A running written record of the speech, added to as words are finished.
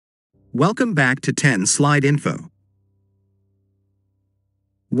Welcome back to 10 Slide Info.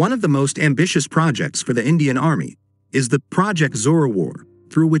 One of the most ambitious projects for the Indian Army is the Project Zorawar,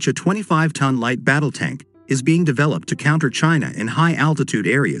 through which a 25-ton light battle tank is being developed to counter China in high-altitude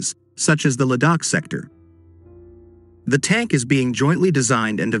areas, such as the Ladakh sector. The tank is being jointly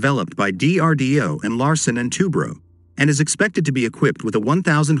designed and developed by DRDO and Larsen & Toubro, and is expected to be equipped with a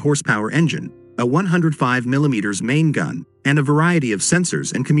 1,000-horsepower engine, a 105mm main gun, and a variety of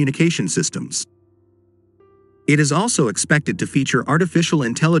sensors and communication systems. It is also expected to feature artificial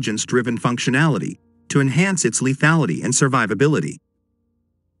intelligence-driven functionality to enhance its lethality and survivability.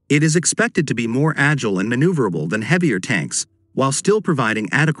 It is expected to be more agile and maneuverable than heavier tanks, while still providing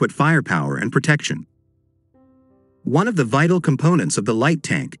adequate firepower and protection. One of the vital components of the light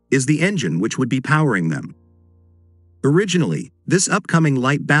tank is the engine which would be powering them. Originally, this upcoming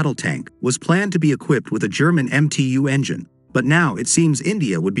light battle tank was planned to be equipped with a German MTU engine, but now it seems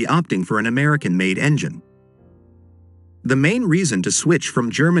India would be opting for an American-made engine. The main reason to switch from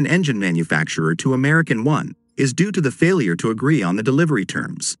German engine manufacturer to American one is due to the failure to agree on the delivery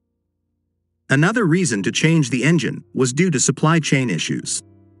terms. Another reason to change the engine was due to supply chain issues.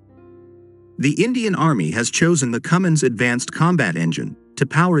 The Indian Army has chosen the Cummins Advanced Combat Engine to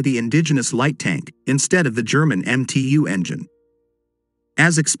power the indigenous light tank instead of the German MTU engine.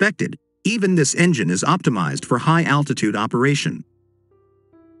 As expected, even this engine is optimized for high-altitude operation.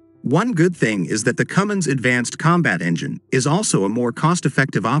 One good thing is that the Cummins Advanced Combat Engine is also a more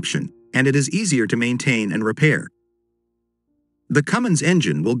cost-effective option, and it is easier to maintain and repair. The Cummins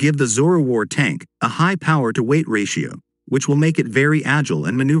engine will give the Zorawar tank a high power-to-weight ratio, which will make it very agile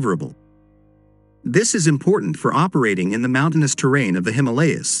and maneuverable. This is important for operating in the mountainous terrain of the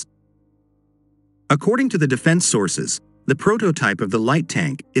Himalayas. According to the defense sources, the prototype of the light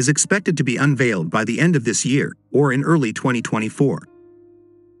tank is expected to be unveiled by the end of this year or in early 2024.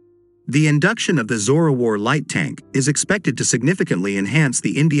 The induction of the Zorawar light tank is expected to significantly enhance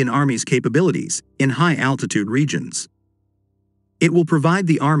the Indian Army's capabilities in high-altitude regions. It will provide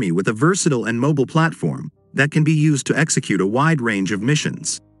the Army with a versatile and mobile platform that can be used to execute a wide range of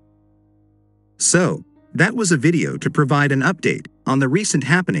missions. So, that was a video to provide an update on the recent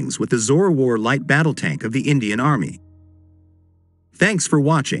happenings with the Zorawar light battle tank of the Indian Army. Thanks for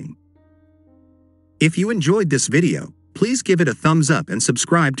watching. If you enjoyed this video, please give it a thumbs up and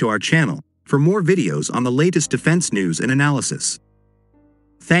subscribe to our channel for more videos on the latest defense news and analysis.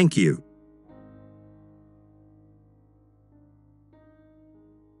 Thank you.